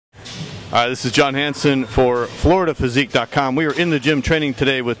This is John Hansen for FloridaPhysique.com. We are in the gym training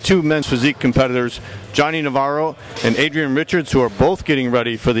today with two men's physique competitors, Johnny Navarro and Adrian Richards, who are both getting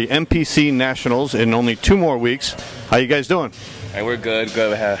ready for the MPC Nationals in only 2 more weeks. How you guys doing? And we're good. We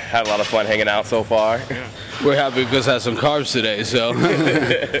had a lot of fun hanging out so far. Yeah. We're happy because I had some carbs today, so.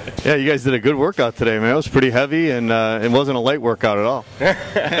 Yeah, you guys did a good workout today, man. It was pretty heavy, and it wasn't a light workout at all.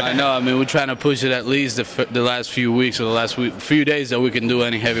 I know. I mean, we're trying to push it at least the last few weeks or the last few days that we can do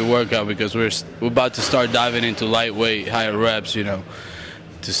any heavy workout, because we're about to start diving into lightweight, higher reps, you know,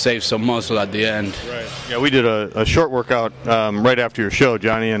 to save some muscle at the end. Right. Yeah, we did a short workout right after your show,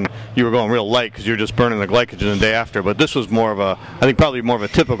 Johnny, and you were going real light because you were just burning the glycogen the day after. But this was more of a, I think probably more of a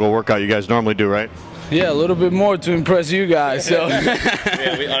typical workout you guys normally do, right? Yeah, a little bit more to impress you guys. So.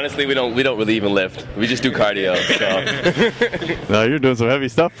 Yeah, honestly, we don't really even lift. We just do cardio. So. No, you're doing some heavy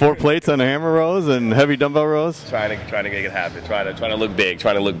stuff. 4 plates on the hammer rows and heavy dumbbell rows. Trying to make it happen. Trying to look big.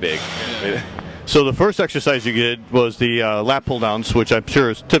 Yeah. So the first exercise you did was the lat pull downs, which I'm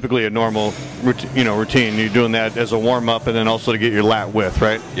sure is typically a normal routine. You're doing that as a warm up and then also to get your lat width,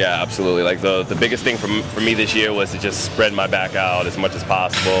 right? Yeah, absolutely. Like the biggest thing for me this year was to just spread my back out as much as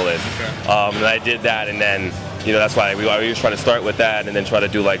possible, and I did that, and then that's why we always try to start with that, and then try to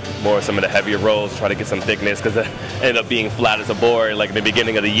do like some of the heavier rolls, try to get some thickness, because it ended up being flat as a board like in the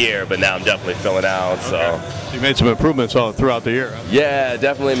beginning of the year, but now I'm definitely filling out. So you made some improvements all throughout the year. Yeah,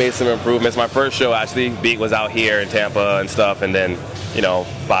 definitely made some improvements. My first show actually was out here in Tampa and stuff, and then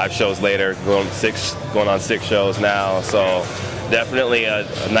 5 shows later, going on 6 shows now. So definitely a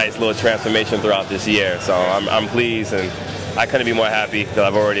nice little transformation throughout this year. So I'm pleased, and I couldn't be more happy that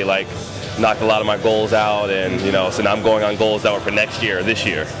I've already knocked a lot of my goals out, and so now I'm going on goals that were for next year, this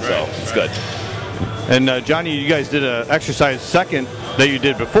year. So it's good. And Johnny, you guys did an exercise second that you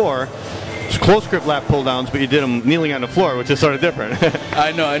did before. It's close grip lat pull downs, but you did them kneeling on the floor, which is sort of different.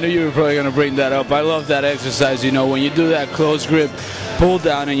 I knew you were probably going to bring that up. I love that exercise. When you do that close grip pull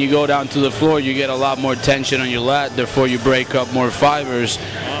down and you go down to the floor, you get a lot more tension on your lat, therefore you break up more fibers,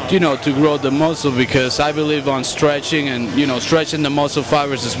 to grow the muscle, because I believe on stretching and, stretching the muscle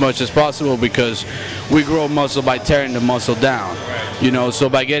fibers as much as possible, because we grow muscle by tearing the muscle down. So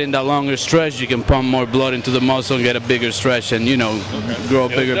by getting that longer stretch, you can pump more blood into the muscle and get a bigger stretch and, grow a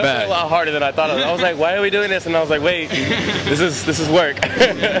bigger back. It was a lot harder than I thought. I was like, why are we doing this? And I was like, wait, this is work.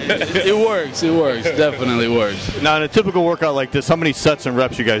 It works, definitely works. Now in a typical workout like this, how many sets and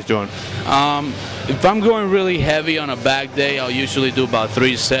reps you guys doing? If I'm going really heavy on a back day, I'll usually do about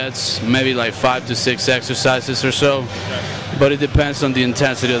 3 sets, maybe like 5 to 6 exercises or so. But it depends on the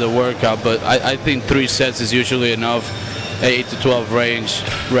intensity of the workout. But I think 3 sets is usually enough. 8 to 12 range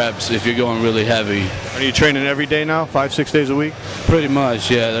reps if you're going really heavy. Are you training every day now, 5-6 days a week? Pretty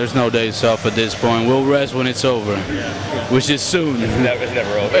much, yeah. There's no days off at this point. We'll rest when it's over, which is soon. It's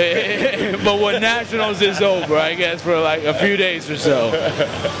never over. But when Nationals is over, I guess, for like a few days or so.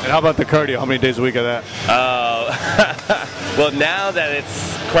 And how about the cardio? How many days a week of that? Well, now that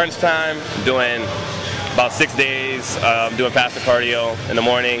it's crunch time, I'm doing about 6 days, doing faster cardio in the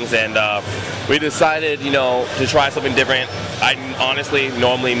mornings, and we decided, to try something different. I honestly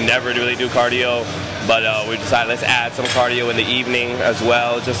normally never really do cardio, but we decided let's add some cardio in the evening as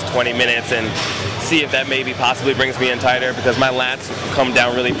well, just 20 minutes, and see if that maybe possibly brings me in tighter, because my lats come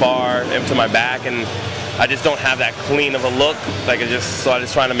down really far into my back, and I just don't have that clean of a look. So I'm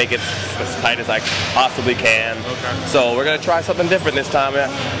just trying to make it as tight as I possibly can. Okay. So we're gonna try something different this time.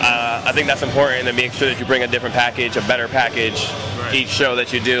 I think that's important, to make sure that you bring a different package, a better package, each show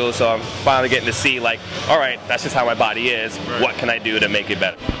that you do. So I'm finally getting to see, all right, that's just how my body is. Right. What can I do to make it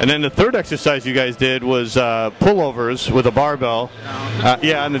better? And then the third exercise you guys did was pullovers with a barbell.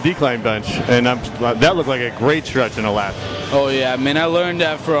 Yeah, on the decline bench, and that looked like a great stretch in the lat. Oh yeah, I mean, I learned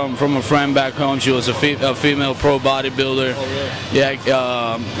that from a friend back home. She was a female pro bodybuilder. Oh, really?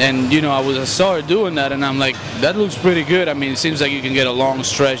 Yeah, and I saw her doing that, and I'm like, that looks pretty good. I mean, it seems like you can get a long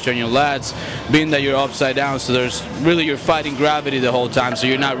stretch on your lats, being that you're upside down. So you're fighting gravity the whole time. So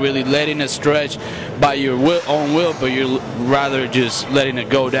you're not really letting it stretch by your own will, but you're rather just letting it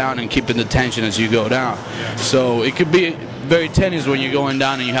go down and keeping the tension as you go down. So it could be very tenuous when you're going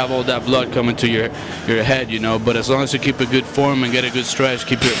down and you have all that blood coming to your head, but as long as you keep a good form and get a good stretch,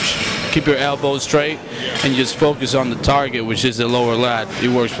 keep your elbows straight, and just focus on the target, which is the lower lat, it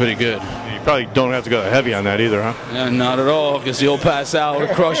works pretty good. You probably don't have to go heavy on that either, huh? Yeah, not at all, because you'll pass out or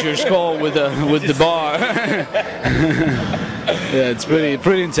crush your skull with the bar. Yeah, it's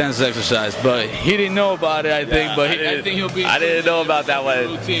pretty intense exercise, but he didn't know about it, I think. But I think he'll be. I didn't know about that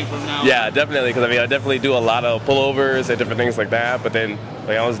one. Routine from now yeah, on. Definitely, because I definitely do a lot of pullovers and different things like that. But then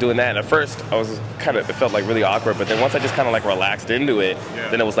I was doing that, and at first it felt like really awkward. But then once I just kind of relaxed into it,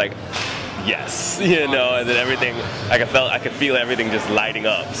 then it was like, yes, you know, and then everything, I could feel everything just lighting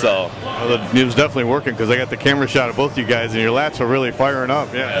up. So it was definitely working because I got the camera shot of both you guys, and your lats are really firing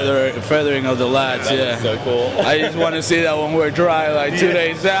up. Yeah, feathering of the lats. Yeah, so cool. I just want to see that when we're dry, like 2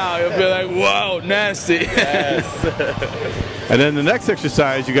 days out. You'll be like, whoa, nasty. Yes. And then the next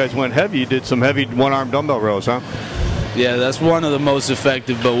exercise, you guys went heavy. You did some heavy one-arm dumbbell rows, huh? Yeah, that's one of the most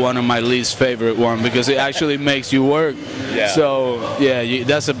effective, but one of my least favorite one because it actually makes you work. Yeah. So yeah,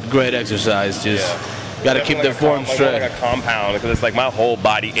 that's a great exercise. Just got to keep the form straight. Like a compound, because it's like my whole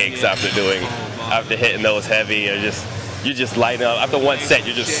body aches after hitting those heavy. Or you just lighten up. After one set,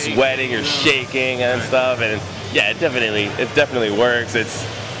 you're just sweating, you're shaking and stuff. And yeah, it definitely works.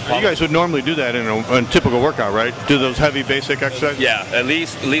 You guys would normally do that in a typical workout, right? Do those heavy basic exercises? Yeah, at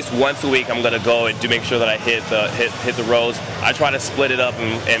least once a week I'm gonna go and make sure that I hit the rows. I try to split it up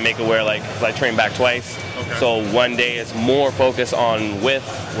and make it where like I train back twice. Okay. So one day is more focus on width,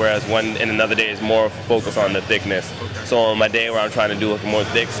 whereas another day is more focus on the thickness. Okay. So on my day where I'm trying to do more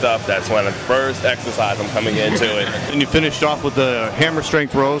thick stuff, that's when the first exercise I'm coming into it. And you finished off with the hammer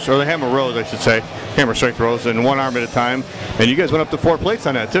strength rows, or the hammer rows, I should say, hammer strength rows, and one arm at a time. And you guys went up to 4 plates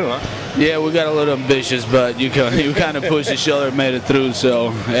on that too, huh? Yeah, we got a little ambitious, but you kind of pushed the shoulder and made it through.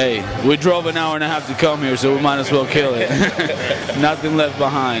 So hey, we drove an hour and a half to come here, so we might as well kill it. Nothing left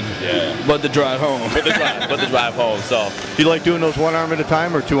behind, but the drive home. But the drive home. So, do you like doing those one arm at a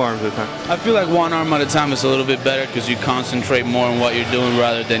time or 2 arms at a time? I feel like one arm at a time is a little bit better because you concentrate more on what you're doing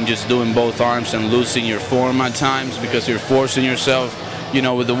rather than just doing both arms and losing your form at times because you're forcing yourself. You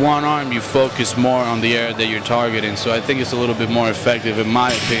know, with the one arm, you focus more on the area that you're targeting. So I think it's a little bit more effective, in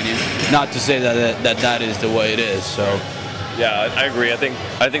my opinion. Not to say that is the way it is. So, yeah, I agree. I think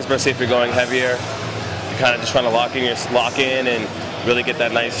especially if you're going heavier, you're kind of just trying to lock in and really get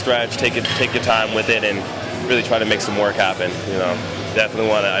that nice stretch. Take your time with it and really try to make some work happen. You know, definitely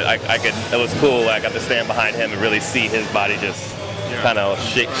want to. It was cool. I got to stand behind him and really see his body just kind of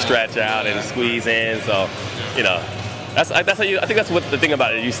stretch out and squeeze in. So, you know. That's how you. I think that's what the thing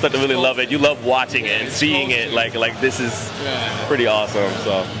about it. You start to really love it. You love watching it and seeing it. Like this is pretty awesome.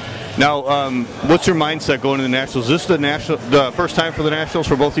 So now, what's your mindset going to the nationals? Is this the first time for the nationals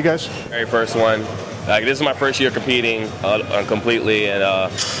for both you guys? Very first one. Like this is my first year competing completely, and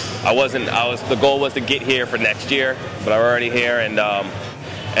the goal was to get here for next year, but I'm already here, and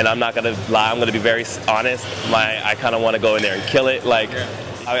I'm not gonna lie. I'm gonna be very honest. I kind of want to go in there and kill it.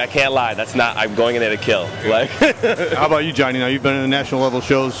 I can't lie. I'm going in there to kill. How about you, Johnny? Now you've been in the national level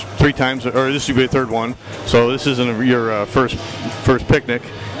shows 3 times, or this will be the 3rd one. So this isn't your first picnic.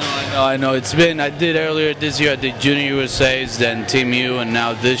 No, I know. I did earlier this year. I did Junior USA's, then Team U, and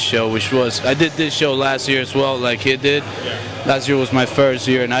now this show, I did this show last year as well, like he did. Last year was my first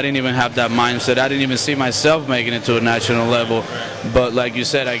year, and I didn't even have that mindset. I didn't even see myself making it to a national level. But like you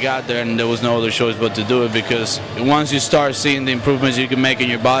said, I got there, and there was no other choice but to do it because once you start seeing the improvements you can make in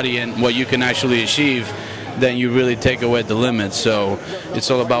your body and what you can actually achieve, then you really take away the limits. So it's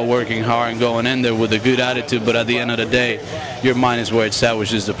all about working hard and going in there with a good attitude, but at the end of the day, your mind is where it's at,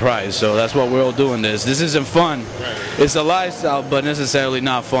 which is the prize. So that's what we're all doing this. This isn't fun. It's a lifestyle, but necessarily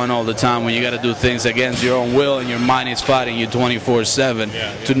not fun all the time when you got to do things against your own will and your mind is fighting you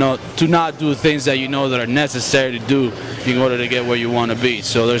 24/7 to not do things that you know that are necessary to do in order to get where you want to be.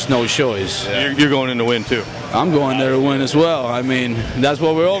 So there's no choice. You're going in to win too. I'm going there to win as well. I mean, that's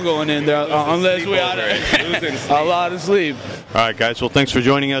what we're all going in there, unless we out a lot of sleep. All right, guys. Well, thanks for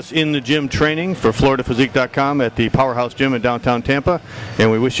joining us in the gym training for FloridaPhysique.com at the Powerhouse Gym in downtown Tampa.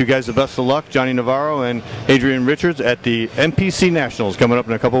 And we wish you guys the best of luck, Johnny Navarro and Adrian Richards, at the NPC Nationals coming up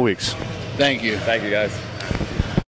in a couple weeks. Thank you. Thank you, guys.